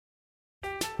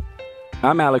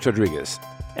I'm Alex Rodriguez.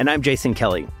 And I'm Jason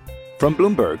Kelly. From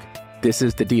Bloomberg, this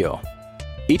is The Deal.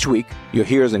 Each week, you'll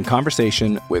hear us in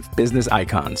conversation with business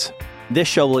icons. This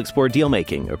show will explore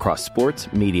deal-making across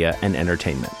sports, media, and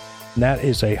entertainment. That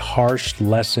is a harsh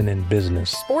lesson in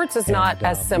business. Sports is not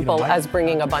as simple as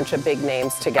bringing a bunch of big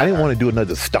names together. I didn't want to do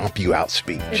another stomp you out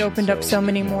speech. It opened up so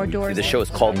many more doors. The show is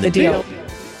called The Deal.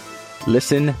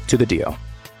 Listen to The Deal.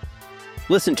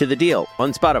 Listen to The Deal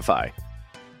on Spotify.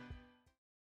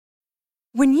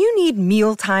 When you need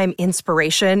mealtime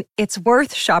inspiration, it's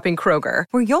worth shopping Kroger,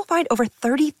 where you'll find over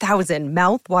 30,000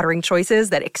 mouth-watering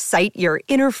choices that excite your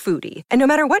inner foodie. And no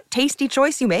matter what tasty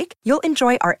choice you make, you'll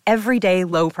enjoy our everyday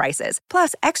low prices,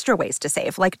 plus extra ways to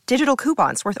save, like digital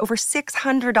coupons worth over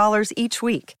 $600 each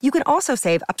week. You can also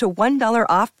save up to $1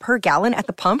 off per gallon at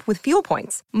the pump with fuel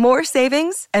points. More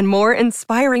savings and more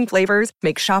inspiring flavors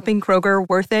make shopping Kroger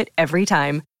worth it every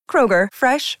time. Kroger,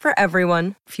 fresh for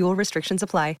everyone. Fuel restrictions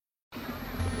apply.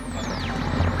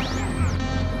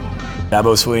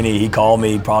 Dabo Swinney, he called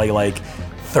me probably like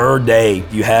third day.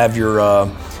 Do you have your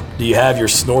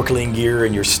snorkeling gear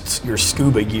and your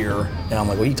scuba gear? And I'm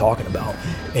like, what are you talking about?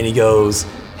 And he goes,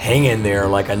 hang in there.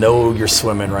 Like, I know you're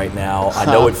swimming right now. I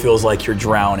know it feels like you're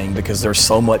drowning because there's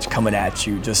so much coming at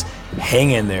you. Just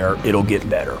hang in there. It'll get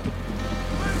better.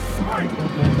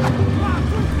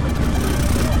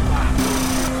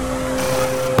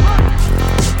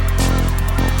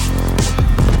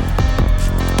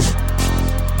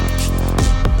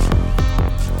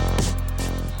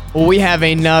 Well, we have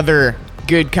another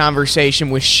good conversation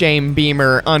with Shane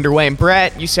Beamer underway. And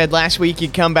Brett, you said last week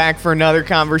you'd come back for another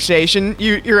conversation.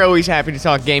 You're always happy to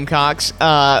talk Gamecocks.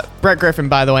 Brett Griffin,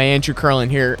 by the way, Andrew Curlin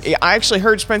here. I actually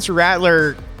heard Spencer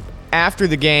Rattler after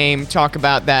the game talk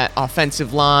about that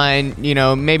offensive line,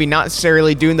 maybe not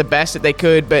necessarily doing the best that they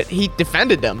could, but he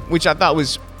defended them, which I thought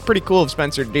was pretty cool of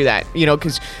Spencer to do that,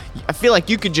 because I feel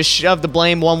like you could just shove the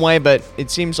blame one way, but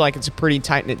it seems like it's a pretty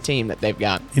tight-knit team that they've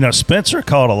got. Spencer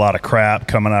called a lot of crap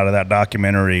coming out of that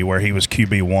documentary where he was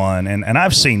QB1, and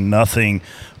I've seen nothing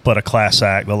but a class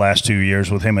act the last 2 years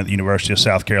with him at the University of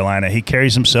South Carolina. He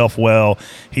carries himself well.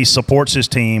 He supports his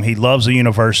team. He loves the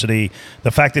university. The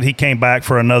fact that he came back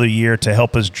for another year to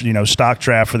help us, stock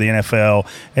draft for the NFL.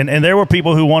 And there were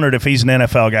people who wondered if he's an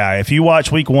NFL guy. If you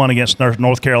watch week 1 against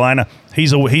North Carolina,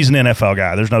 he's an NFL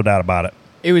guy. There's no doubt about it.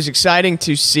 It was exciting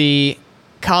to see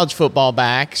college football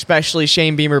back, especially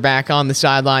Shane Beamer back on the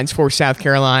sidelines for South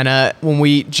Carolina. When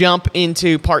we jump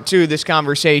into part 2 of this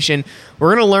conversation,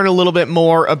 we're going to learn a little bit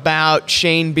more about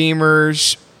Shane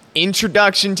Beamer's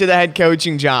introduction to the head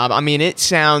coaching job. I mean, it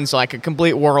sounds like a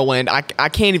complete whirlwind. I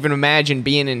can't even imagine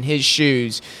being in his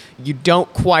shoes. You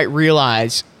don't quite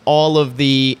realize all of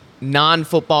the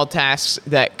non-football tasks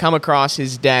that come across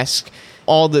his desk,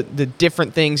 all the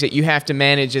different things that you have to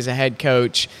manage as a head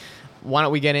coach. Why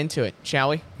don't we get into it, shall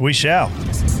we? We shall.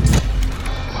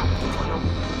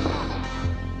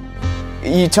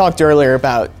 You talked earlier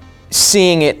about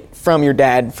seeing it from your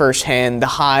dad firsthand, the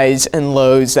highs and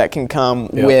lows that can come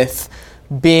with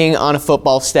being on a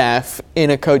football staff in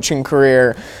a coaching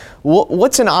career.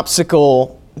 What's an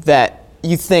obstacle that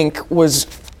you think was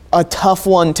a tough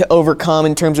one to overcome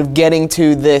in terms of getting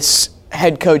to this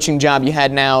head coaching job you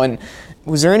had now? And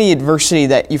was there any adversity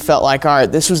that you felt like, all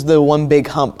right, this was the one big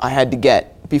hump I had to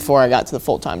get before I got to the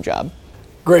full-time job?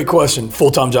 Great question.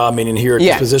 Full-time job, meaning here at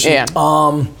this position? Yeah.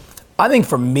 I think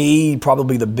for me,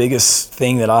 probably the biggest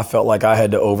thing that I felt like I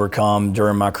had to overcome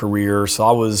during my career, so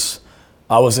I was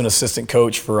an assistant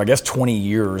coach for, I guess, 20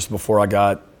 years before I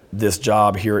got this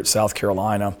job here at South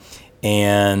Carolina.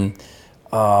 And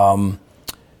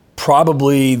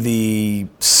probably the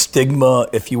stigma,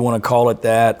 if you want to call it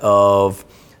that, of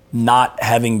not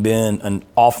having been an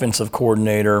offensive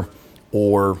coordinator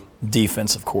or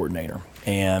defensive coordinator.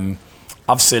 And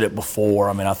I've said it before.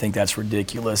 I mean, I think that's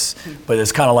ridiculous, but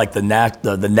it's kind of like the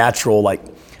natural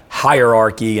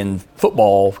hierarchy in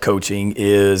football coaching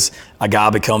is a guy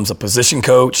becomes a position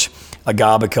coach, a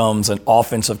guy becomes an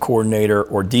offensive coordinator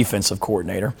or defensive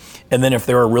coordinator, and then if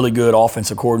they're a really good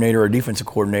offensive coordinator or defensive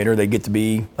coordinator, they get to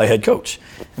be a head coach.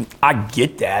 And I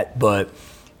get that, but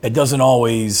it doesn't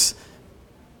always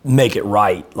make it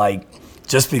right. Like,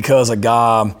 just because a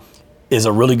guy is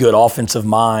a really good offensive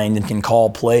mind and can call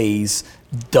plays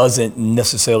doesn't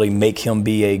necessarily make him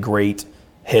be a great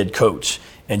head coach.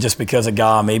 And just because a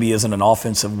guy maybe isn't an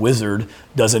offensive wizard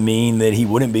doesn't mean that he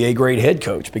wouldn't be a great head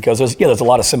coach, because there's a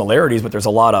lot of similarities, but there's a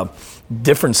lot of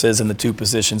differences in the two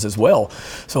positions as well.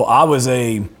 So I was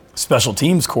a special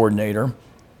teams coordinator,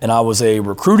 and I was a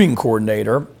recruiting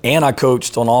coordinator, and I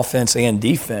coached on offense and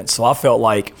defense. So I felt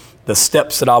like the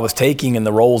steps that I was taking and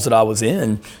the roles that I was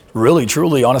in, really,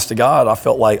 truly, honest to God, I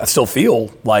still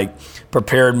feel like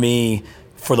prepared me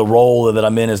for the role that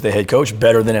I'm in as the head coach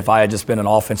better than if I had just been an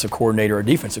offensive coordinator or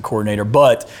defensive coordinator.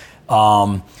 But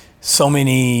so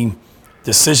many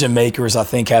decision makers, I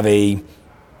think, have a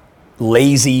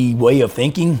lazy way of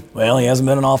thinking. Well, he hasn't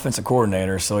been an offensive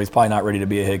coordinator, so he's probably not ready to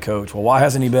be a head coach. Well, why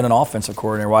hasn't he been an offensive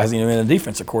coordinator? Why hasn't he been a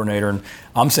defensive coordinator? And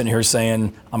I'm sitting here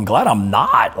saying, I'm glad I'm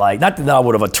not. Like, not that I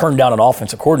would have turned down an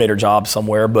offensive coordinator job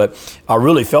somewhere, but I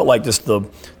really felt like just the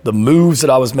moves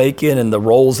that I was making and the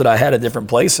roles that I had at different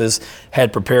places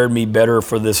had prepared me better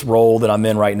for this role that I'm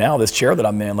in right now, this chair that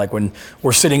I'm in. Like when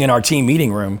we're sitting in our team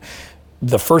meeting room,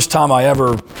 the first time I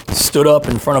ever stood up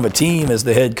in front of a team as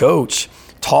the head coach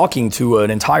talking to an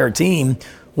entire team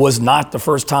was not the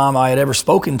first time I had ever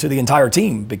spoken to the entire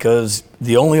team, because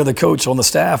the only other coach on the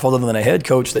staff other than a head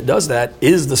coach that does that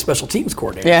is the special teams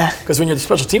coordinator. Yeah. Because when you're the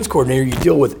special teams coordinator, you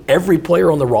deal with every player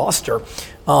on the roster.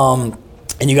 And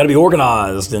you got to be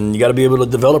organized, and you got to be able to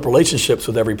develop relationships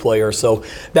with every player. So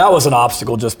that was an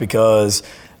obstacle just because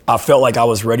I felt like I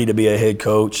was ready to be a head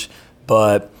coach.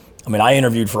 But I mean, I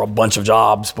interviewed for a bunch of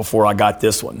jobs before I got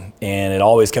this one, and it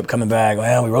always kept coming back,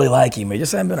 well, we really like him. He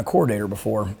just hadn't been a coordinator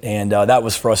before, and that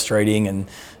was frustrating and,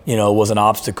 was an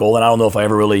obstacle. And I don't know if I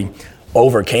ever really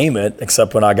overcame it,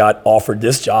 except when I got offered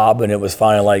this job, and it was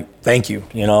finally like, thank you,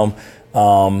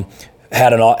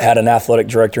 Had an athletic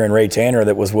director in Ray Tanner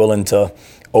that was willing to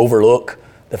overlook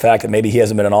the fact that maybe he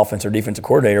hasn't been an offensive or defensive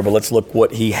coordinator, but let's look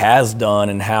what he has done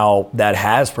and how that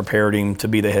has prepared him to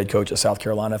be the head coach of South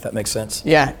Carolina, if that makes sense.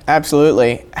 Yeah,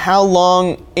 absolutely. How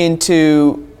long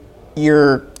into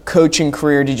your coaching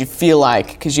career did you feel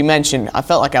like, because you mentioned, I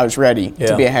felt like I was ready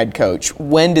to be a head coach.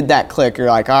 When did that click? You're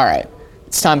like, all right,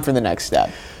 it's time for the next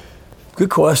step. Good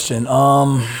question.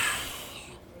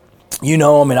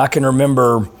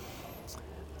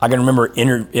 I can remember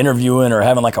interviewing or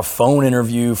having like a phone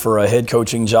interview for a head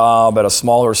coaching job at a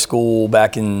smaller school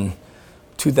back in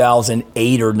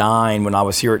 2008 or 9 when I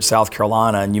was here at South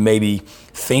Carolina, and you maybe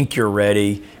think you're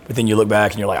ready, but then you look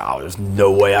back and you're like, oh, there's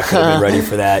no way I could have been ready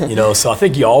for that. So I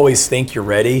think you always think you're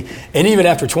ready. And even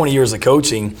after 20 years of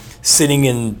coaching, sitting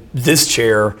in this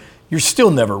chair, you're still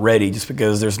never ready, just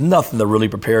because there's nothing to really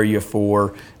prepare you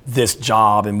for this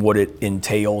job and what it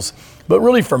entails. But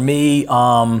really for me,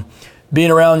 being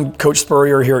around Coach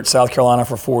Spurrier here at South Carolina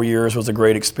for 4 years was a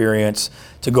great experience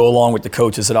to go along with the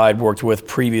coaches that I had worked with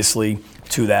previously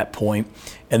to that point.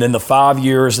 And then the 5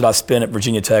 years that I spent at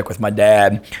Virginia Tech with my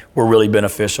dad were really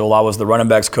beneficial. I was the running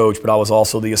backs coach, but I was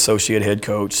also the associate head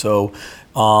coach. So,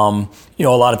 a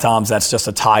lot of times that's just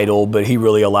a title, but he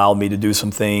really allowed me to do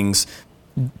some things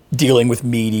dealing with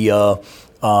media,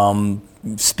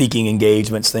 speaking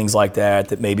engagements, things like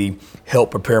that maybe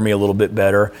helped prepare me a little bit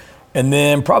better. And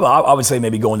then probably I would say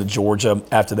maybe going to Georgia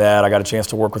after that. I got a chance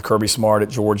to work with Kirby Smart at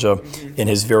Georgia in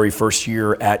his very first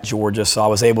year at Georgia. So I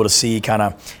was able to see kind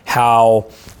of how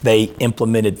they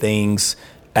implemented things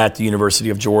at the University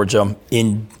of Georgia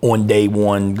on day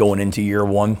one going into year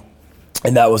one.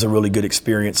 And that was a really good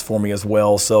experience for me as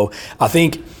well. So I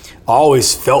think I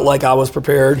always felt like I was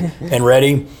prepared and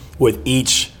ready. With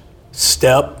each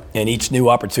step and each new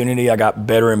opportunity, I got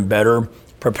better and better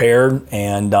prepared,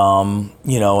 and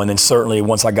and then certainly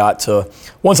once I got to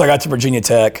Virginia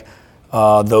Tech,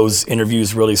 those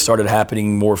interviews really started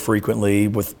happening more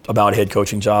frequently about head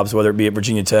coaching jobs, whether it be at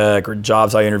Virginia Tech or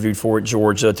jobs I interviewed for at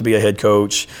Georgia to be a head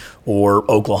coach, or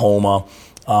Oklahoma.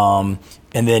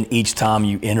 And then each time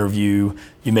you interview,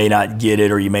 you may not get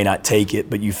it or you may not take it,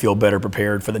 but you feel better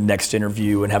prepared for the next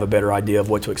interview and have a better idea of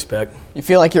what to expect. You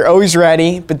feel like you're always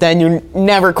ready, but then you're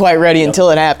never quite ready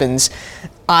until it happens.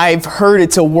 I've heard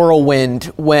it's a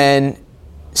whirlwind when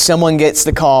someone gets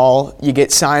the call, you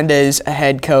get signed as a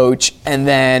head coach, and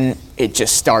then it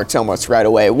just starts almost right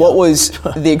away. What was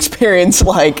the experience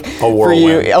like for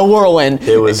you? A whirlwind.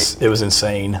 It was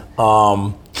insane.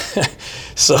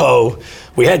 So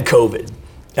we had COVID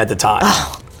at the time.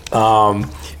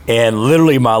 And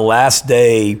literally my last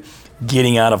day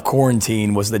getting out of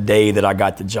quarantine was the day that I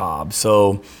got the job.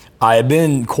 So I had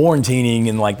been quarantining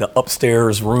in like the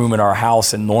upstairs room in our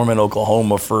house in Norman,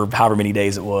 Oklahoma for however many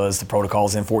days it was. The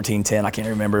protocol's in 1410, I can't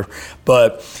remember.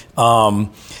 But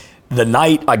the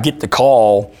night I get the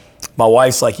call, my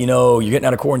wife's like, you're getting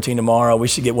out of quarantine tomorrow. We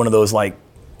should get one of those like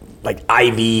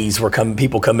IVs where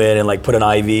people come in and like put an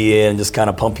IV in, just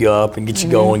kind of pump you up and get you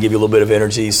going, give you a little bit of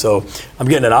energy. So I'm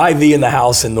getting an IV in the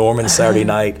house in Norman Saturday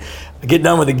night. I get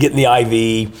done with getting the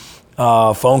IV.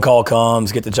 Phone call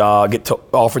comes, get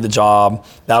offered the job.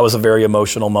 That was a very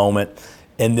emotional moment.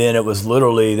 And then it was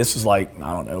literally, this was like,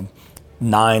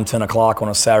 9, 10 o'clock on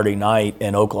a Saturday night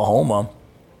in Oklahoma.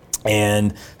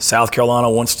 And South Carolina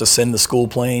wants to send the school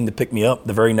plane to pick me up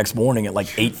the very next morning at like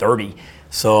 8:30.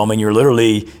 So, I mean, you're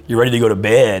ready to go to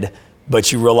bed,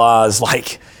 but you realize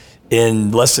like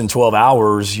in less than 12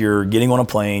 hours, you're getting on a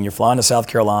plane, you're flying to South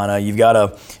Carolina, you've got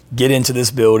to get into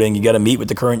this building, you got to meet with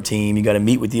the current team, you got to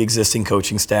meet with the existing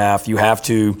coaching staff, you have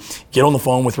to get on the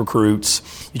phone with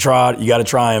recruits, you got to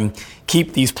try and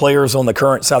keep these players on the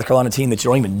current South Carolina team that you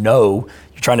don't even know,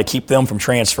 you're trying to keep them from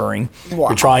transferring,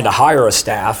 You're trying to hire a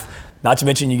staff, not to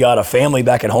mention you got a family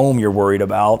back at home you're worried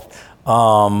about.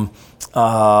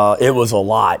 It was a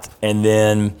lot. And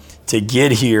then to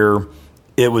get here,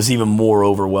 it was even more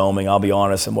overwhelming, I'll be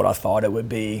honest, than what I thought it would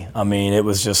be. I mean, it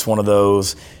was just one of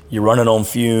those, you're running on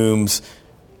fumes.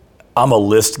 I'm a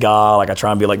list guy. Like I try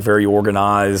and be like very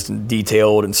organized and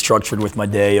detailed and structured with my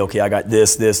day. Okay, I got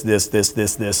this,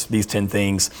 these 10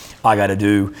 things I got to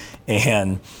do.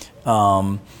 And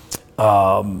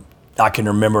I can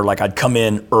remember like I'd come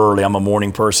in early. I'm a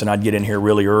morning person. I'd get in here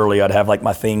really early. I'd have like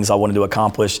my things I wanted to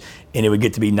accomplish, and it would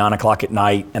get to be 9 o'clock at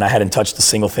night, and I hadn't touched a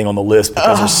single thing on the list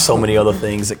because there's so many other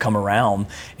things that come around,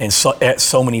 and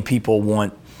so many people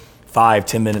want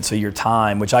 5-10 minutes of your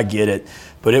time, which I get it,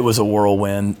 but it was a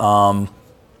whirlwind.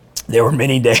 There were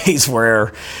many days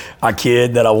where I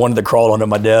kid that I wanted to crawl under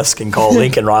my desk and call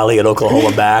Lincoln Riley at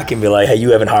Oklahoma back and be like, hey,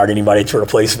 you haven't hired anybody to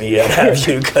replace me yet, have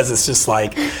you? Because it's just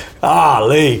like,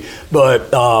 Lee.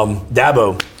 But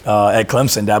Dabo at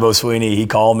Clemson, Dabo Sweeney, he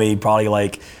called me probably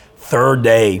like third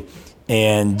day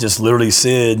and just literally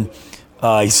said,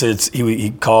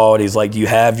 he called, he's like, do you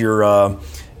have your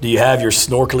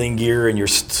snorkeling gear and your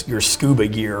scuba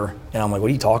gear? And I'm like, what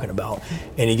are you talking about?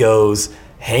 And he goes,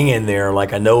 hang in there.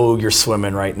 Like, I know you're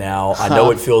swimming right now. I know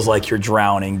it feels like you're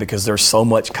drowning because there's so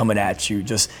much coming at you.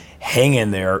 Just hang in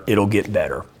there. It'll get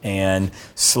better. And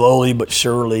slowly but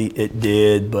surely it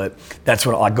did. But that's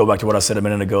when I go back to what I said a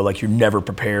minute ago. Like, you're never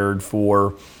prepared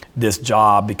for this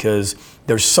job because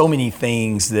there's so many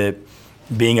things that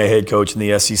being a head coach in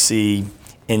the SEC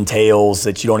entails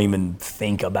that you don't even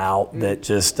think about, that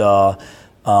just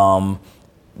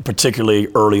particularly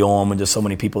early on when just so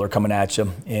many people are coming at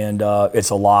you, and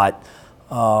it's a lot.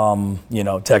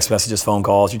 Text messages, phone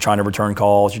calls, you're trying to return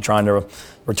calls, you're trying to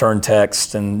return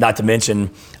texts, and not to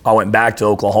mention I went back to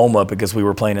Oklahoma because we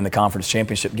were playing in the conference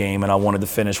championship game and I wanted to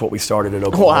finish what we started at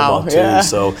Oklahoma too. Yeah.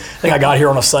 So I think I got here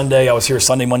on a Sunday. I was here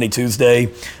Sunday, Monday,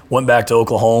 Tuesday, went back to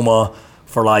Oklahoma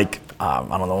for like,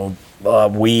 a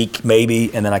week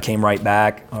maybe, and then I came right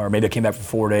back, or maybe I came back for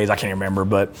 4 days, I can't remember,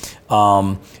 but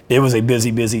it was a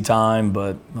busy time,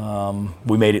 but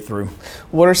we made it through.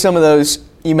 What are some of those,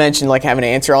 you mentioned like having to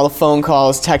answer all the phone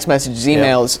calls, text messages,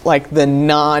 emails, like the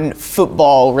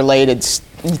non-football related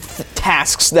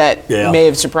tasks that may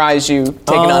have surprised you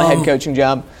taking on a head coaching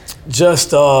job?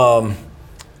 Just the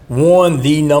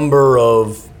number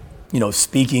of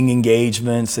speaking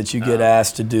engagements that you get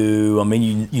asked to do. I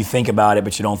mean, you think about it,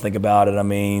 but you don't think about it. I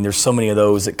mean, there's so many of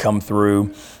those that come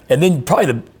through. And then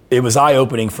probably it was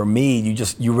eye-opening for me.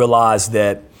 You realize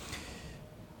that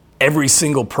every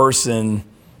single person,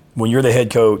 when you're the head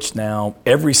coach now,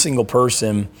 every single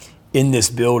person in this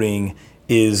building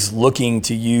is looking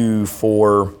to you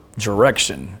for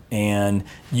direction. And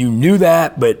you knew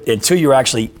that, but until you're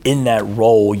actually in that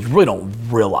role, you really don't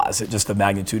realize it, just the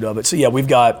magnitude of it. So yeah, we've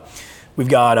got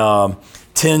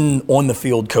 10 on the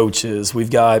field coaches.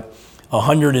 We've got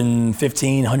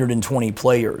 115, 120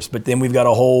 players, but then we've got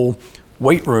a whole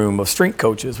weight room of strength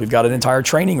coaches. We've got an entire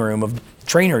training room of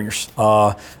trainers,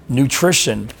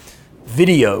 nutrition,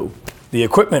 video, the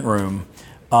equipment room,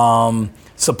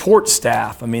 support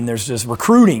staff. I mean, there's just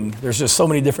recruiting. There's just so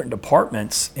many different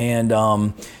departments, and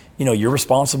you're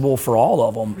responsible for all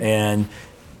of them. And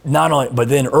not only, but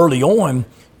then early on,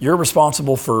 you're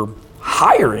responsible for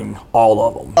hiring all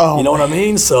of them. You know what I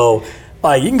mean? So,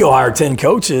 like, you can go hire 10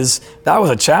 coaches. That was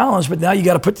a challenge, but now you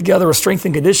got to put together a strength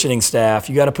and conditioning staff.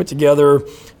 You got to put together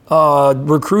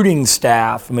recruiting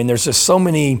staff. I mean, there's just so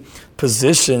many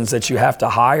positions that you have to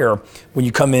hire when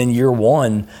you come in year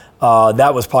one.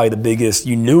 That was probably the biggest.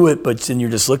 You knew it, but then you're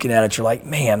just looking at it, you're like,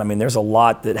 man, I mean, there's a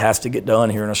lot that has to get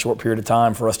done here in a short period of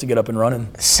time for us to get up and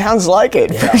running. Sounds like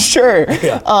it, for sure.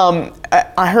 Yeah.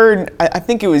 I heard, I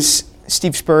think it was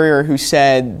Steve Spurrier who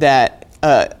said that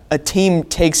a team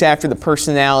takes after the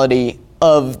personality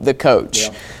of the coach.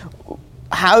 Yeah.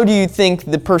 How do you think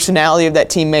the personality of that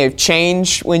team may have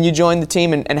changed when you joined the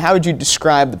team, and how would you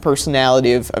describe the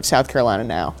personality of South Carolina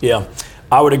now? Yeah.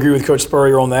 I would agree with Coach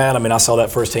Spurrier on that. I mean, I saw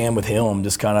that firsthand with him,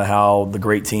 just kind of how the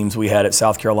great teams we had at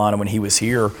South Carolina when he was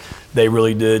here, they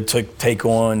really did take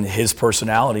on his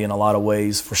personality in a lot of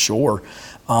ways, for sure.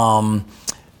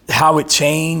 How it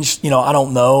changed, I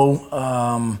don't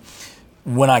know.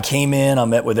 when I came in, I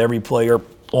met with every player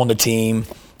on the team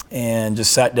and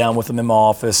just sat down with them in my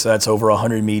office. That's over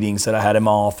 100 meetings that I had in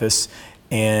my office.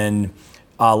 And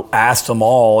I asked them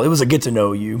all, it was a get to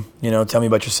know you. Tell me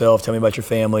about yourself, tell me about your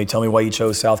family, tell me why you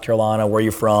chose South Carolina, where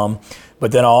you're from.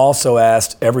 But then I also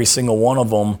asked every single one of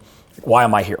them, why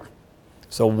am I here?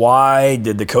 So why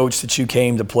did the coach that you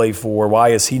came to play for, why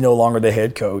is he no longer the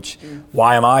head coach?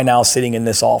 Why am I now sitting in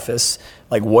this office?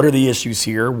 Like, what are the issues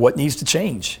here? What needs to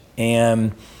change?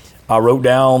 And I wrote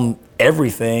down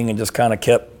everything and just kind of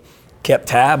kept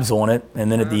tabs on it. And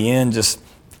then at the end, just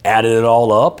added it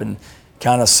all up and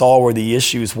kind of saw where the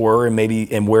issues were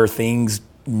and where things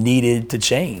needed to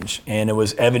change. And it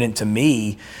was evident to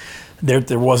me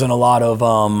there wasn't a lot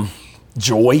of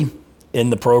joy in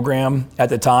the program at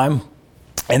the time.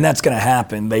 And that's going to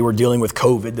happen. They were dealing with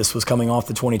COVID. This was coming off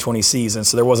the 2020 season,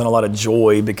 so there wasn't a lot of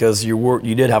joy because you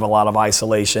did have a lot of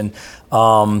isolation.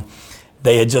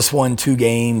 They had just won 2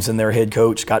 games and their head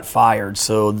coach got fired,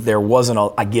 so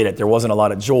I get it, there wasn't a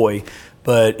lot of joy,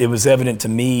 but it was evident to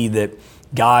me that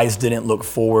guys didn't look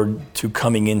forward to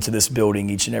coming into this building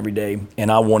each and every day,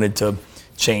 and I wanted to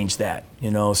change that.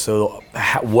 So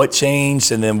what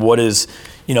changed, and then what is,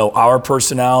 our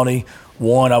personality.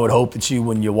 One, I would hope that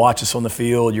when you watch us on the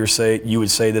field, you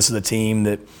would say this is a team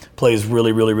that plays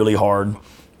really, really, really hard,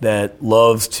 that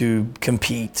loves to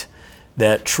compete,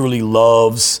 that truly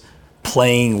loves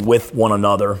playing with one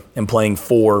another and playing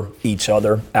for each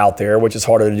other out there, which is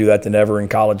harder to do that than ever in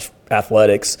college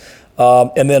athletics.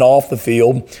 And then off the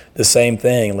field, the same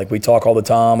thing. Like we talk all the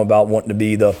time about wanting to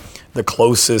be the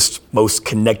closest, most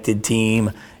connected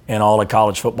team in all of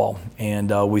college football, and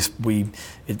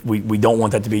we don't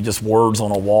want that to be just words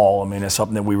on a wall. I mean, it's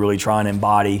something that we really try and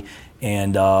embody,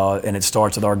 and it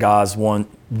starts with our guys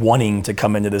wanting to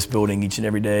come into this building each and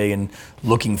every day and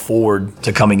looking forward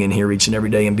to coming in here each and every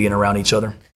day and being around each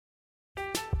other.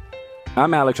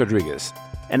 I'm Alex Rodriguez.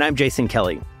 And I'm Jason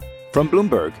Kelly. From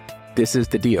Bloomberg, this is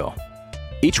The Deal.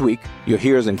 Each week, you'll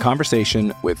hear us in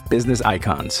conversation with business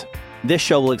icons. This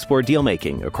show will explore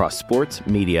deal-making across sports,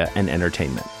 media, and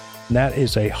entertainment. That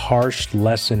is a harsh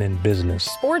lesson in business.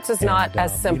 Sports is not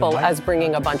as simple as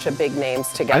bringing a bunch of big names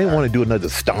together. I didn't want to do another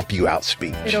stomp you out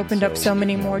speech. It opened up so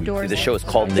many more doors. The show is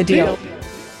called The Deal.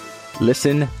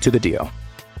 Listen to The Deal.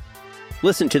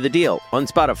 Listen to The Deal on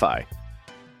Spotify.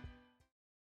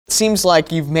 Seems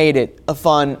like you've made it a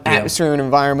fun atmosphere and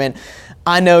environment.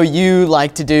 I know you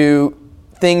like to do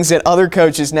things that other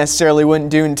coaches necessarily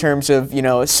wouldn't do in terms of, a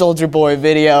Soulja Boy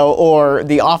video or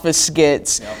the Office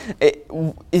skits.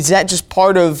 Yep. Is that just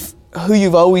part of who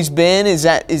you've always been? Do you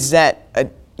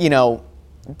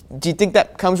think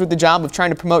that comes with the job of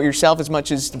trying to promote yourself as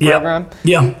much as the program?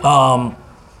 Yeah.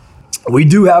 We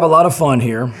do have a lot of fun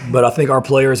here, but I think our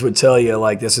players would tell you,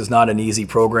 this is not an easy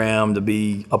program to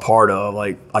be a part of.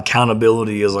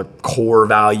 Accountability is a core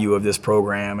value of this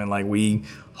program, and we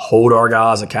hold our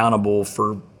guys accountable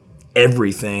for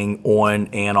everything on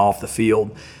and off the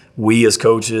field. We as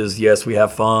coaches, yes, we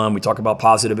have fun. We talk about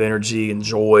positive energy and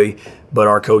joy, but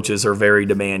our coaches are very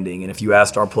demanding. And if you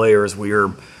asked our players, we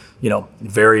are,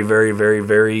 very, very, very,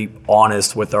 very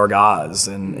honest with our guys,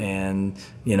 and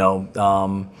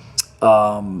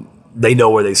they know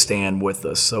where they stand with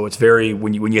us. So it's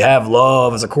when you have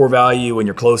love as a core value and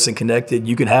you're close and connected,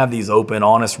 you can have these open,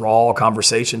 honest, raw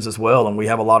conversations as well. And we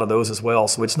have a lot of those as well.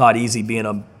 So it's not easy being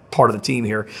a part of the team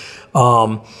here.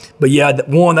 But yeah,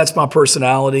 that's my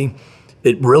personality.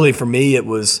 It really, for me, it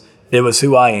was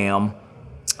who I am.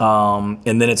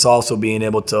 And then it's also being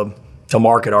able to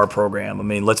market our program. I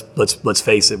mean, let's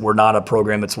face it, we're not a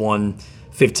program that's won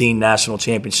 15 national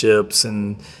championships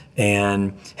and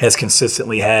has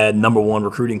consistently had #1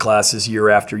 recruiting classes year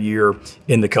after year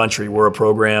in the country. We're a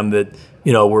program that,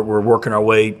 we're working our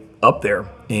way up there,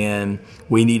 and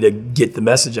we need to get the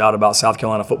message out about South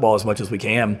Carolina football as much as we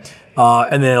can.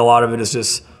 And then a lot of it is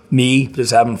just me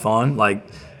just having fun.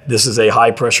 This is a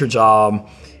high-pressure job.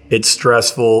 It's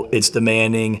stressful. It's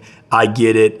demanding. I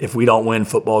get it. If we don't win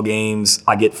football games,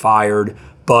 I get fired.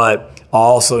 But I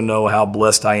also know how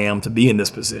blessed I am to be in this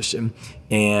position.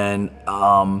 And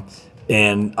I want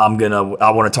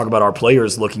to talk about our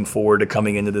players looking forward to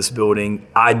coming into this building.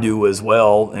 I do as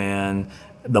well. And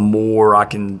the more I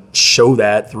can show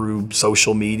that through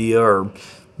social media or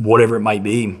whatever it might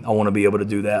be, I want to be able to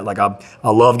do that. I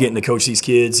love getting to coach these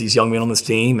kids, these young men on this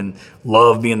team, and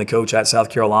love being the coach at South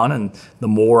Carolina. And the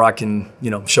more I can,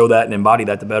 show that and embody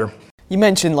that, the better. You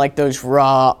mentioned those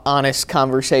raw, honest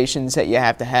conversations that you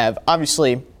have to have.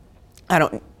 Obviously,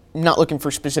 I'm not looking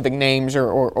for specific names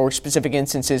or specific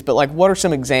instances, but what are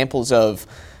some examples of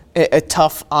a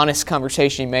tough, honest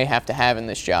conversation you may have to have in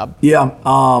this job?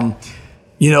 Yeah.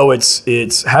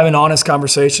 it's having honest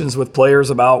conversations with players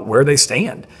about where they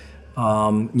stand.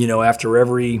 After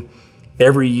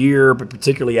every year, but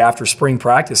particularly after spring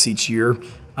practice each year,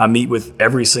 I meet with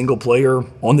every single player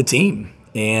on the team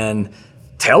and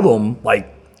tell them,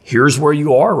 like, here's where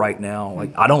you are right now.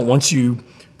 Like, I don't want you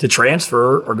to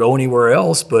transfer or go anywhere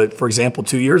else. But for example,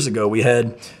 2 years ago, we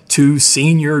had 2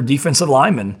 senior defensive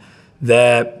linemen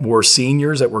that were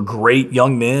seniors, that were great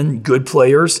young men, good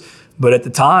players. But at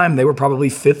the time, they were probably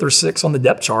 5th or 6th on the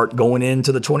depth chart going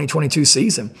into the 2022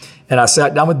 season. And I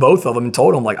sat down with both of them and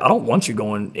told them, like, I don't want you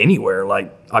going anywhere.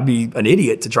 Like, I'd be an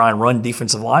idiot to try and run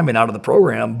defensive linemen out of the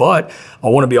program. But I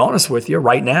want to be honest with you.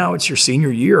 Right now, it's your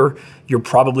senior year. You're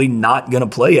probably not going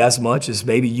to play as much as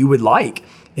maybe you would like.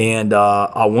 And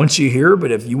I want you here, but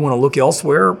if you want to look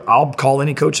elsewhere, I'll call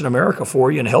any coach in America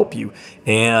for you and help you.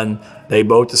 And they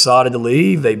both decided to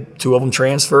leave. 2 of them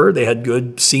transferred. They had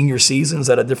good senior seasons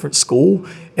at a different school.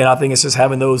 And I think it's just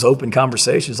having those open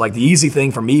conversations. Like, the easy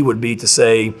thing for me would be to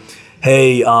say,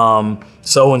 hey,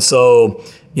 so-and-so,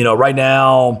 right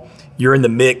now you're in the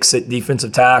mix at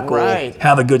defensive tackle. Right.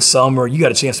 Have a good summer. You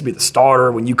got a chance to be the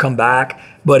starter when you come back.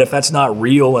 But if that's not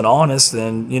real and honest,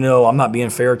 then, I'm not being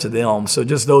fair to them. So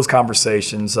just those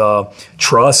conversations.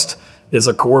 Trust is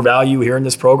a core value here in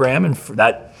this program, and for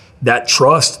that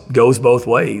trust goes both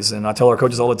ways. And I tell our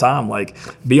coaches all the time, like,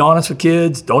 be honest with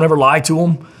kids. Don't ever lie to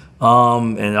them.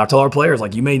 And I tell our players,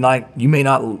 like, you may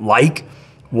not like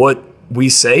what we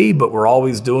say, but we're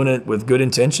always doing it with good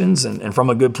intentions and from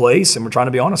a good place, and we're trying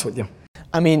to be honest with you.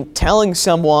 I mean, telling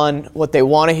someone what they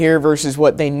want to hear versus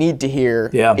what they need to hear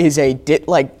is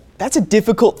that's a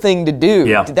difficult thing to do.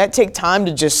 Yeah. Did that take time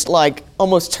to just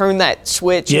almost turn that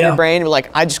switch in your brain and be like,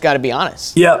 I just got to be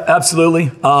honest? Yeah, absolutely.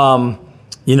 I've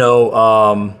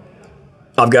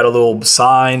got a little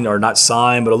sign, or not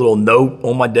sign, but a little note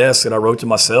on my desk that I wrote to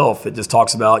myself. It just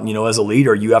talks about, as a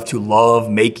leader, you have to love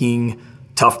making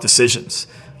tough decisions.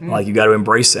 Like, you got to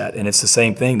embrace that. And it's the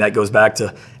same thing. That goes back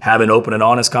to having open and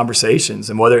honest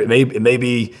conversations. And whether it may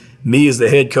be me as the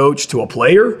head coach to a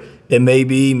player, it may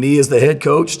be me as the head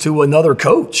coach to another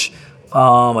coach,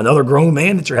 another grown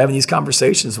man that you're having these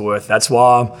conversations with. That's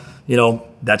why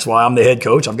I'm the head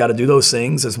coach. I've got to do those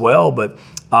things as well. But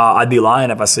I'd be lying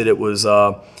if I said it was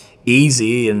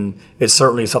easy. And it's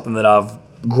certainly something that I've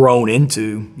grown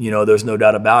into. There's no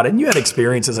doubt about it. And you had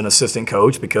experience as an assistant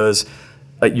coach because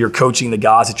you're coaching the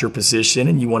guys at your position,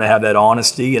 and you want to have that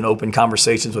honesty and open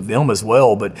conversations with them as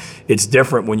well. But it's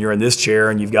different when you're in this chair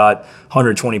and you've got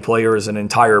 120 players, an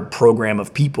entire program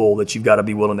of people that you've got to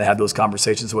be willing to have those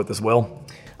conversations with as well.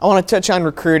 I want to touch on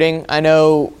recruiting. I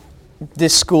know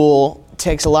this school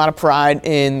takes a lot of pride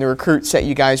in the recruits that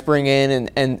you guys bring in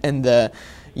and the,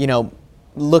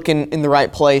 looking in the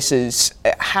right places.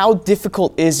 How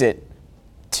difficult is it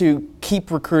to keep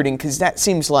recruiting? Because that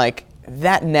seems like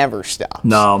that never stops.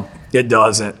 No, it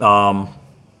doesn't. I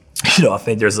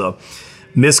think there's a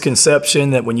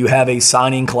misconception that when you have a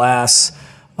signing class,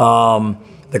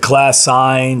 the class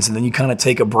signs and then you kind of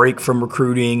take a break from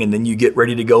recruiting and then you get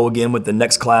ready to go again with the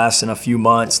next class in a few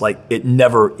months. Like, it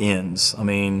never ends. I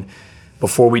mean,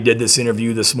 before we did this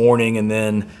interview this morning and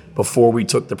then before we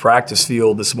took the practice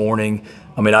field this morning,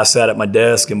 I sat at my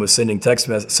desk and was sent text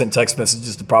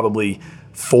messages to probably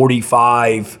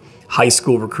 45 high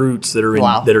school recruits that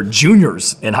are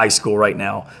juniors in high school right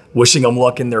now, wishing them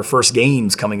luck in their first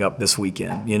games coming up this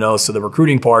weekend. So the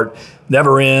recruiting part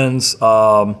never ends.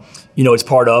 It's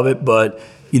part of it, but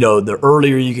the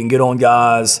earlier you can get on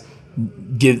guys,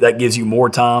 that gives you more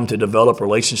time to develop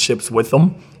relationships with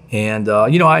them. And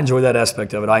I enjoy that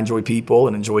aspect of it. I enjoy people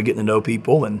and enjoy getting to know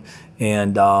people, and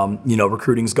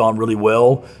recruiting's gone really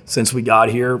well since we got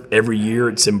here. Every year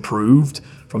it's improved.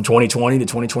 From 2020 to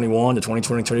 2021 to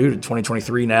 2022 to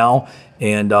 2023 now,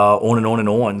 and on and on and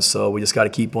on. So we just got to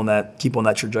keep on that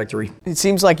trajectory. It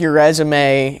seems like your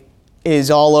resume is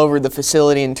all over the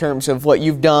facility in terms of what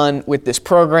you've done with this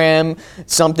program,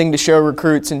 something to show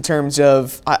recruits in terms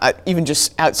of even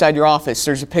just outside your office.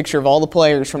 There's a picture of all the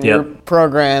players from your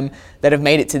program that have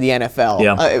made it to the NFL.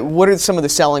 Yeah. What are some of the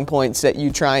selling points that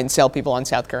you try and sell people on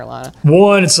South Carolina?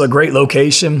 One, it's a great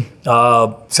location.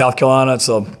 South Carolina, it's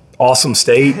a awesome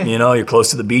state. You're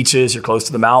close to the beaches, you're close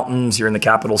to the mountains, you're in the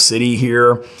capital city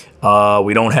here.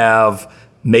 We don't have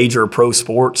major pro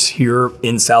sports here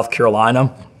in South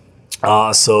Carolina.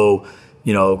 So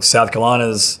South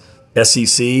Carolina's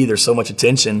SEC, there's so much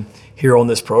attention here on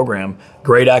this program.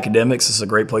 Great academics, it's a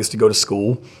great place to go to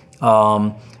school.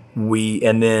 And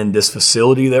then this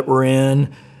facility that we're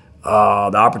in, the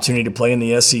opportunity to play in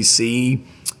the SEC,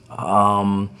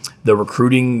 the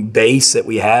recruiting base that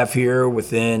we have here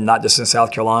within, not just in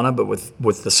South Carolina, but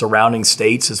with the surrounding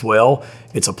states as well.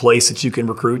 It's a place that you can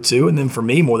recruit to. And then for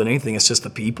me, more than anything, it's just the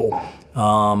people.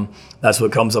 That's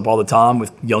what comes up all the time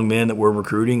with young men that we're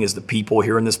recruiting is the people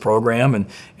here in this program.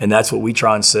 And that's what we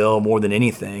try and sell more than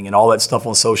anything. And all that stuff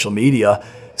on social media,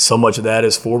 so much of that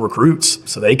is for recruits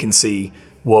so they can see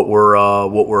what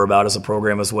we're about as a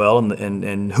program as well,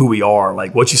 and who we are.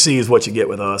 Like, what you see is what you get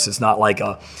with us. It's not like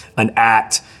an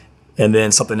act and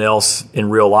then something else in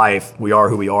real life. We are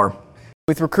who we are.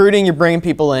 With recruiting, you're bringing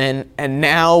people in, and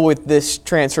now with this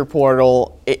transfer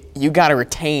portal, you got to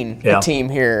retain the team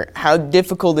here. How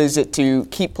difficult is it to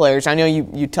keep players? I know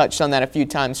you touched on that a few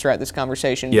times throughout this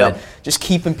conversation, but just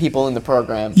keeping people in the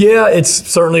program. Yeah, it's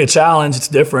certainly a challenge. It's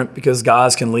different because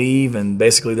guys can leave, and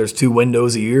basically there's 2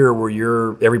 windows a year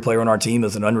where every player on our team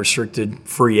is an unrestricted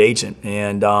free agent.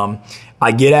 And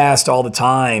I get asked all the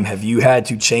time, have you had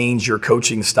to change your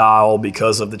coaching style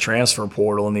because of the transfer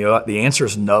portal? And the answer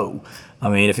is no. I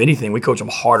mean, if anything, we coach them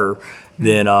harder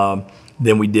than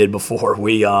we did before.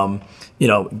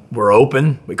 We're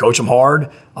open. We coach them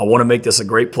hard. I want to make this a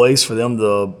great place for them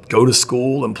to go to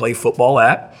school and play football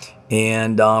at,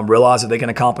 and realize that they can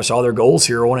accomplish all their goals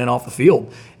here on and off the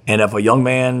field. And if a young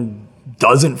man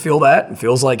doesn't feel that and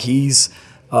feels like he's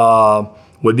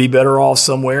would be better off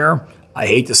somewhere, I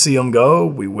hate to see him go.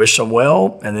 We wish him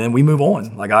well, and then we move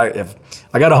on. Like if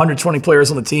I got 120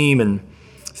 players on the team and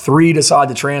 3 decide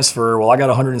to transfer, well, I got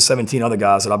 117 other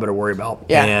guys that I better worry about.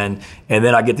 Yeah. And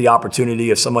then I get the opportunity,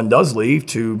 if someone does leave,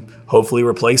 to hopefully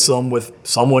replace them with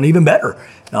someone even better.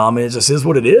 It just is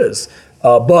what it is.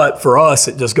 But for us,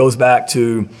 it just goes back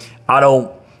to, I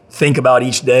don't think about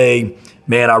each day,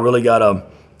 man, I really got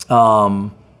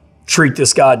to treat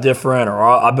this guy different, or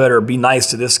I better be nice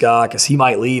to this guy because he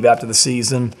might leave after the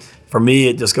season. For me,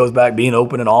 it just goes back being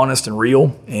open and honest and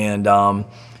real. And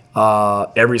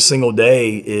every single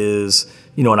day is,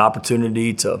 an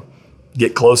opportunity to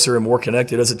get closer and more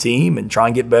connected as a team and try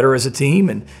and get better as a team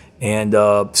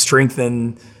and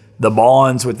strengthen the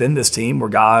bonds within this team where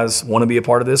guys want to be a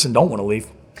part of this and don't want to leave.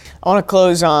 I want to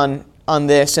close on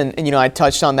this, and I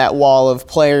touched on that wall of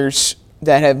players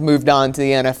that have moved on to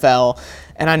the NFL,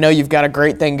 and I know you've got a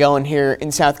great thing going here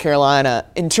in South Carolina.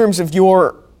 In terms of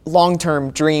your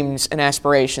long-term dreams and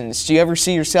aspirations, do you ever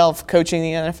see yourself coaching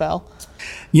the NFL?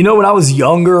 When I was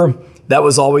younger, that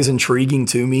was always intriguing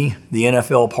to me, the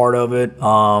NFL part of it.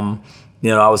 I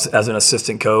was, as an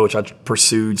assistant coach, I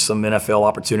pursued some NFL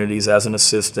opportunities as an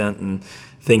assistant and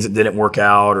things that didn't work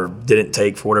out or didn't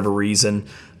take for whatever reason.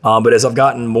 But as I've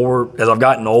gotten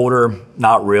older,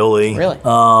 not really. Really?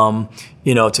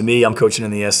 To me, I'm coaching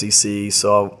in the SEC,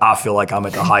 so I feel like I'm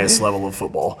at the highest level of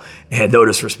football. And no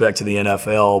disrespect to the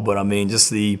NFL, but I mean, just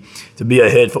to be a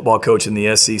head football coach in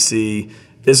the SEC,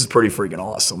 this is pretty freaking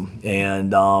awesome.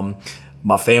 And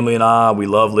my family and I, we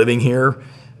love living here.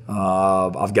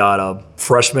 I've got a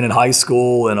freshman in high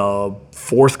school and a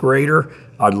 4th grader.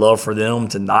 I'd love for them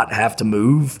to not have to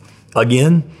move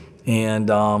again. And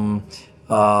don't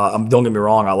get me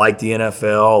wrong, I like the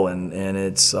NFL, and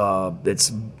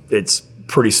it's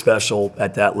pretty special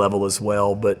at that level as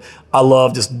well. But I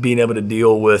love just being able to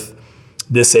deal with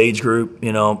this age group,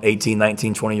 18,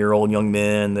 19, 20-year-old young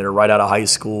men that are right out of high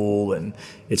school. And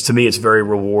to me, it's very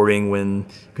rewarding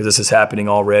because this is happening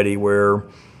already where,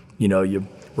 you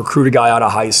recruit a guy out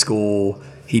of high school,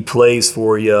 he plays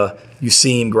for you, you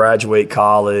see him graduate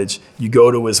college, you go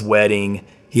to his wedding,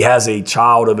 he has a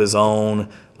child of his own.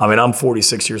 I mean, I'm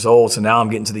 46 years old, so now I'm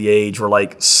getting to the age where,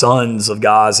 sons of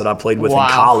guys that I played with in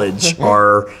college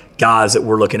are guys that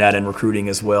we're looking at in recruiting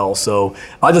as well. So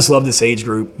I just love this age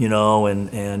group, and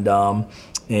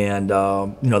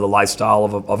the lifestyle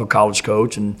of a college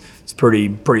coach, and it's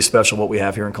pretty special what we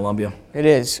have here in Columbia. It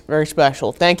is very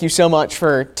special. Thank you so much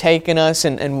for taking us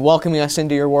and welcoming us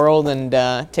into your world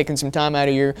and taking some time out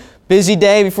of your busy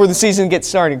day before the season gets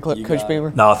started, Coach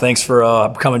Beamer. No, thanks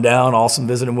for coming down. Awesome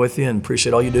visiting with you, and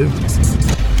appreciate all you do.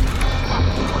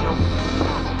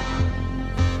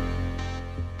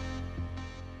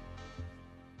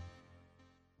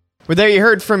 Well, there you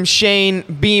heard from Shane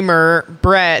Beamer.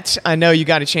 Brett, I know you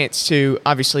got a chance to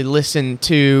obviously listen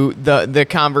to the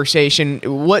conversation.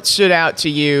 What stood out to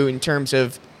you in terms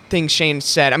of things Shane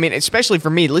said. I mean, especially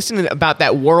for me, listening about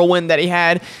that whirlwind that he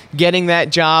had, getting that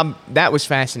job, that was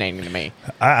fascinating to me.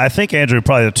 I think, Andrew,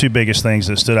 probably the two biggest things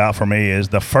that stood out for me is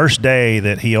the first day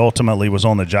that he ultimately was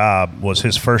on the job was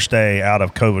his first day out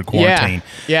of COVID quarantine.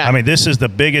 Yeah. I mean, this is the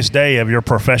biggest day of your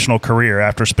professional career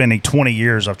after spending 20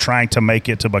 years of trying to make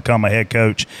it to become a head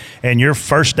coach. And your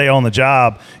first day on the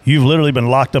job, you've literally been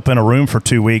locked up in a room for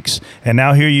 2 weeks, and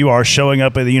now here you are showing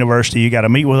up at the university. You got to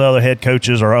meet with other head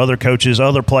coaches or other coaches,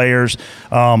 other players,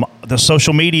 the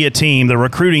social media team, the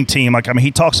recruiting team.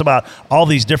 He talks about all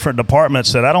these different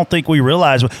departments that I don't think we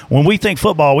realize. When we think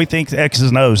football, we think X's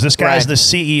and O's. This guy's the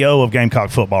CEO of Gamecock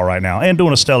football right now and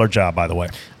doing a stellar job, by the way.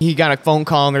 He got a phone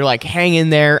call, and they're like, hang in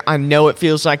there. I know it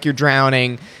feels like you're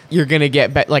drowning. You're going to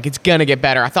get it's going to get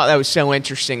better. I thought that was so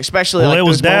interesting, especially it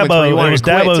was Dabo. It was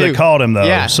Dabo that called him, though.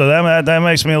 Yeah. So that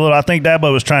makes me a little – I think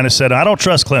Dabo was trying to say, I don't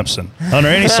trust Clemson under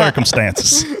any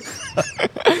circumstances.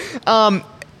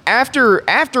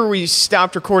 After we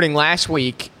stopped recording last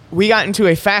week, we got into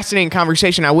a fascinating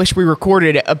conversation. I wish we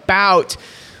recorded it about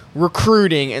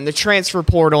recruiting and the transfer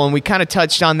portal, and we kind of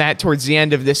touched on that towards the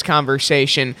end of this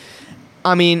conversation.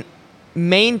 I mean,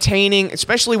 maintaining,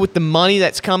 especially with the money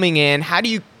that's coming in, how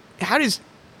does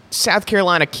South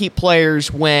Carolina keep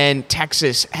players when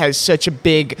Texas has such a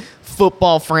big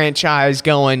football franchise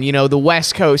going? You know, the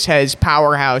West Coast has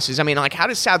powerhouses. I mean, how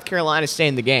does South Carolina stay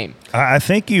in the game? I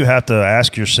think you have to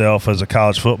ask yourself as a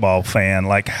college football fan,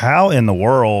 how in the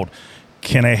world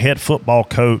can a head football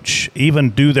coach even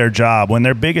do their job when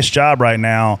their biggest job right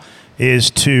now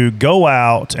is to go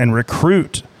out and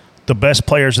recruit the best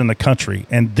players in the country,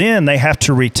 and then they have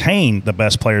to retain the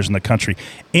best players in the country?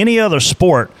 Any other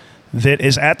sport that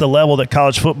is at the level that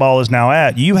college football is now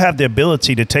at, you have the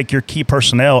ability to take your key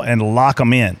personnel and lock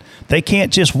them in. They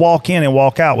can't just walk in and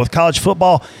walk out. With college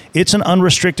football, it's an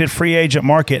unrestricted free agent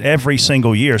market every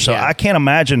single year. So I can't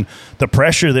imagine the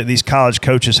pressure that these college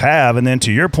coaches have. And then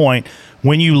to your point,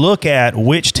 when you look at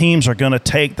which teams are going to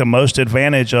take the most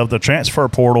advantage of the transfer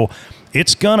portal,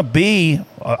 it's going to be,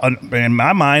 in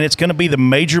my mind, it's going to be the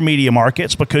major media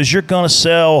markets, because you're going to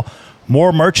sell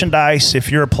more merchandise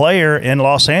if you're a player in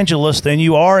Los Angeles than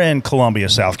you are in Columbia,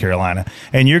 South Carolina.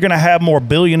 And you're going to have more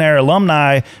billionaire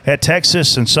alumni at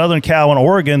Texas and Southern Cal and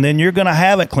Oregon than you're going to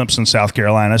have at Clemson, South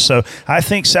Carolina. So I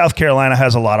think South Carolina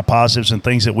has a lot of positives and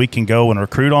things that we can go and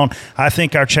recruit on. I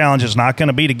think our challenge is not going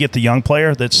to be to get the young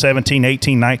player that's 17,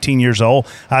 18, 19 years old.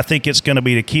 I think it's going to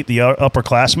be to keep the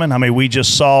upperclassmen. I mean, we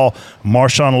just saw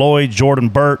Marshawn Lloyd, Jordan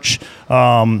Birch,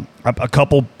 a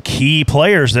couple key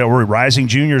players that were rising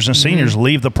juniors and seniors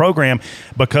leave the program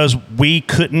because we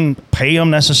couldn't pay them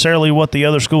necessarily what the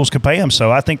other schools could pay them.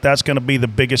 So I think that's going to be the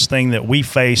biggest thing that we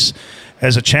face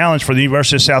as a challenge for the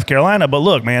University of South Carolina. But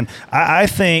look, man, I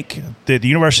think that the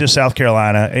University of South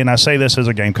Carolina, and I say this as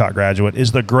a Gamecock graduate,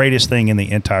 is the greatest thing in the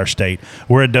entire state.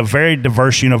 We're a very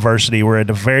diverse university. We're a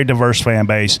very diverse fan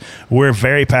base. We're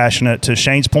very passionate. To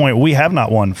Shane's point, we have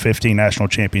not won 15 national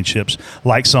championships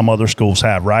like some other schools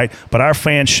have, right? But our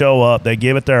fans show up. They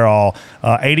give it their all.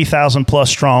 80,000 plus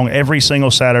strong every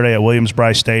single Saturday at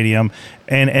Williams-Brice Stadium.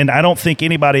 And I don't think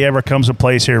anybody ever comes and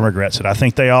plays here and regrets it. I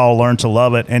think they all learn to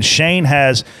love it. And Shane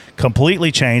has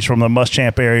completely changed from the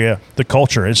Muschamp area, the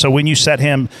culture. And so when you set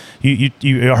him, you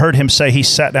heard him say he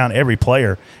sat down every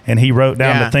player and he wrote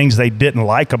down the things they didn't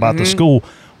like about the school.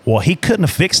 Well, he couldn't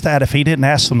have fixed that if he didn't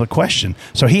ask them the question.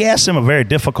 So he asked them a very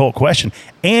difficult question.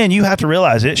 And you have to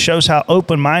realize it shows how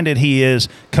open-minded he is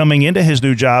coming into his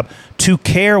new job to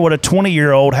care what a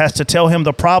 20-year-old has to tell him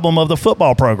the problem of the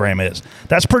football program is.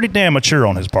 That's pretty damn mature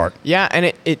on his part. Yeah,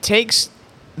 and it takes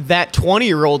that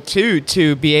 20-year-old, too,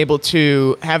 to be able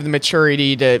to have the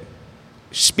maturity to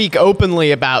speak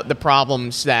openly about the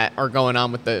problems that are going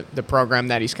on with the program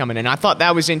that he's coming in. I thought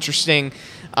that was interesting,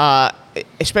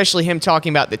 especially him talking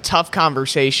about the tough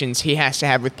conversations he has to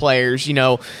have with players. You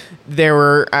know, there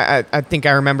were, I think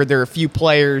I remember there were a few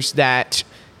players that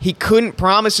he couldn't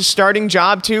promise a starting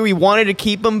job to. He wanted to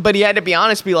keep them, but he had to be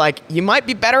honest, be like, you might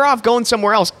be better off going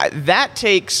somewhere else. That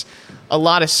takes a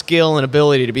lot of skill and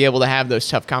ability to be able to have those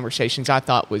tough conversations. I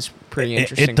thought was pretty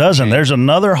interesting. It doesn't. There's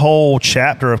another whole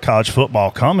chapter of college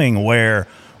football coming where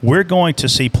we're going to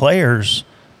see players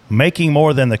making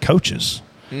more than the coaches.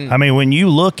 I mean, when you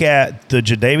look at the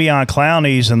Jadeveon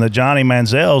Clowneys and the Johnny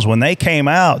Manziels, when they came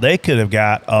out, they could have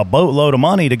got a boatload of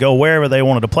money to go wherever they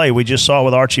wanted to play. We just saw it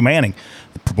with Archie Manning,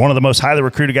 one of the most highly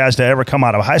recruited guys to ever come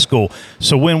out of high school.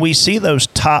 So when we see those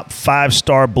top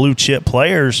 5-star blue chip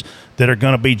players that are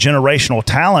going to be generational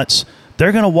talents,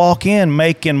 they're going to walk in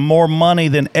making more money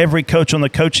than every coach on the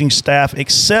coaching staff,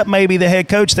 except maybe the head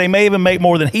coach. They may even make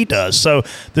more than he does. So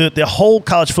the whole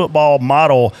college football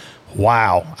model,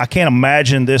 wow, I can't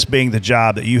imagine this being the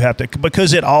job that you have to,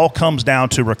 because it all comes down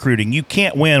to recruiting. You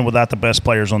can't win without the best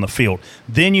players on the field.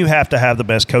 Then you have to have the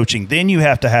best coaching. Then you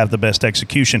have to have the best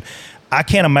execution. I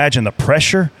can't imagine the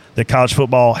pressure that college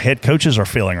football head coaches are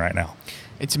feeling right now.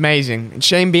 It's amazing. And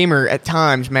Shane Beamer, at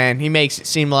times, man, he makes it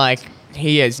seem like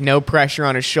he has no pressure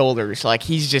on his shoulders. Like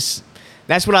he's just –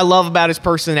 that's what I love about his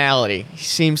personality. He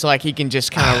seems like he can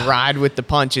just kind of ride with the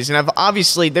punches. And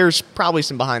obviously there's probably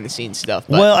some behind-the-scenes stuff.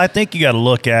 But. Well, I think you got to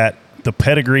look at the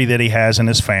pedigree that he has in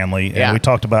his family. And we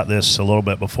talked about this a little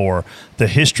bit before. The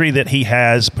history that he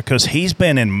has, because he's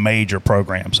been in major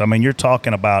programs. I mean, you're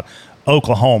talking about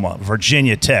Oklahoma,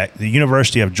 Virginia Tech, the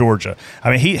University of Georgia. I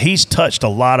mean, he's touched a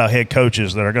lot of head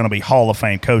coaches that are going to be Hall of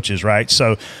Fame coaches, right?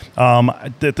 So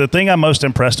the thing I'm most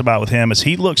impressed about with him is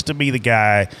he looks to be the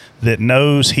guy that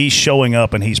knows he's showing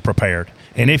up and he's prepared.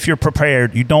 And if you're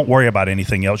prepared, you don't worry about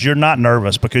anything else. You're not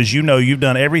nervous because you know you've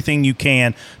done everything you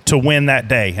can to win that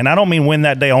day. And I don't mean win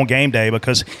that day on game day,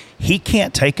 because he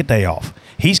can't take a day off.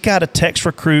 He's got to text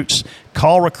recruits,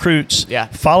 call recruits,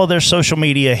 follow their social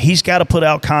media. He's got to put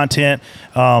out content.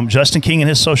 Justin King and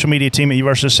his social media team at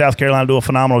University of South Carolina do a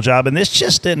phenomenal job. And this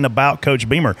just isn't about Coach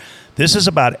Beamer. This is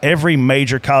about every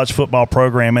major college football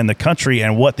program in the country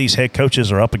and what these head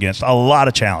coaches are up against. A lot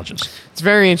of challenges. It's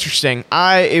very interesting.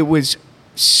 It was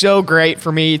so great for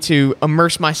me to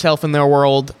immerse myself in their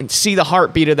world and see the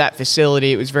heartbeat of that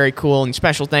facility. It was very cool. And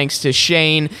special thanks to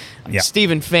Shane,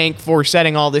 Stephen Fink for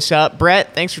setting all this up.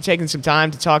 Brett, thanks for taking some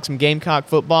time to talk some Gamecock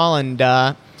football.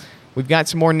 And we've got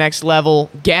some more next level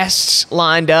guests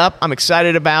lined up. I'm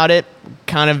excited about it.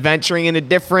 Kind of venturing into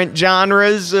different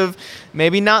genres of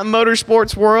maybe not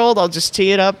motorsports world. I'll just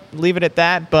tee it up, leave it at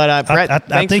that. But Brett,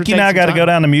 I think you now got to go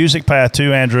down the music path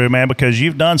too, Andrew, man, because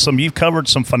you've covered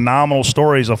some phenomenal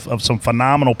stories of some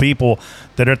phenomenal people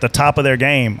that are at the top of their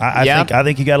game. I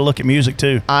think you got to look at music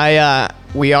too.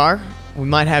 We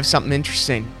might have something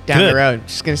interesting down the road.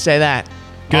 Just gonna say that.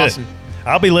 Good. Awesome.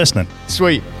 I'll be listening.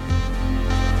 Sweet.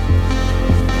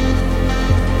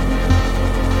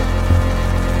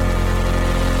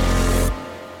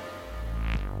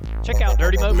 Check out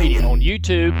Dirty Mo Media on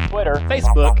YouTube, Twitter,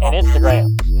 Facebook, and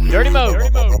Instagram. Dirty Mo.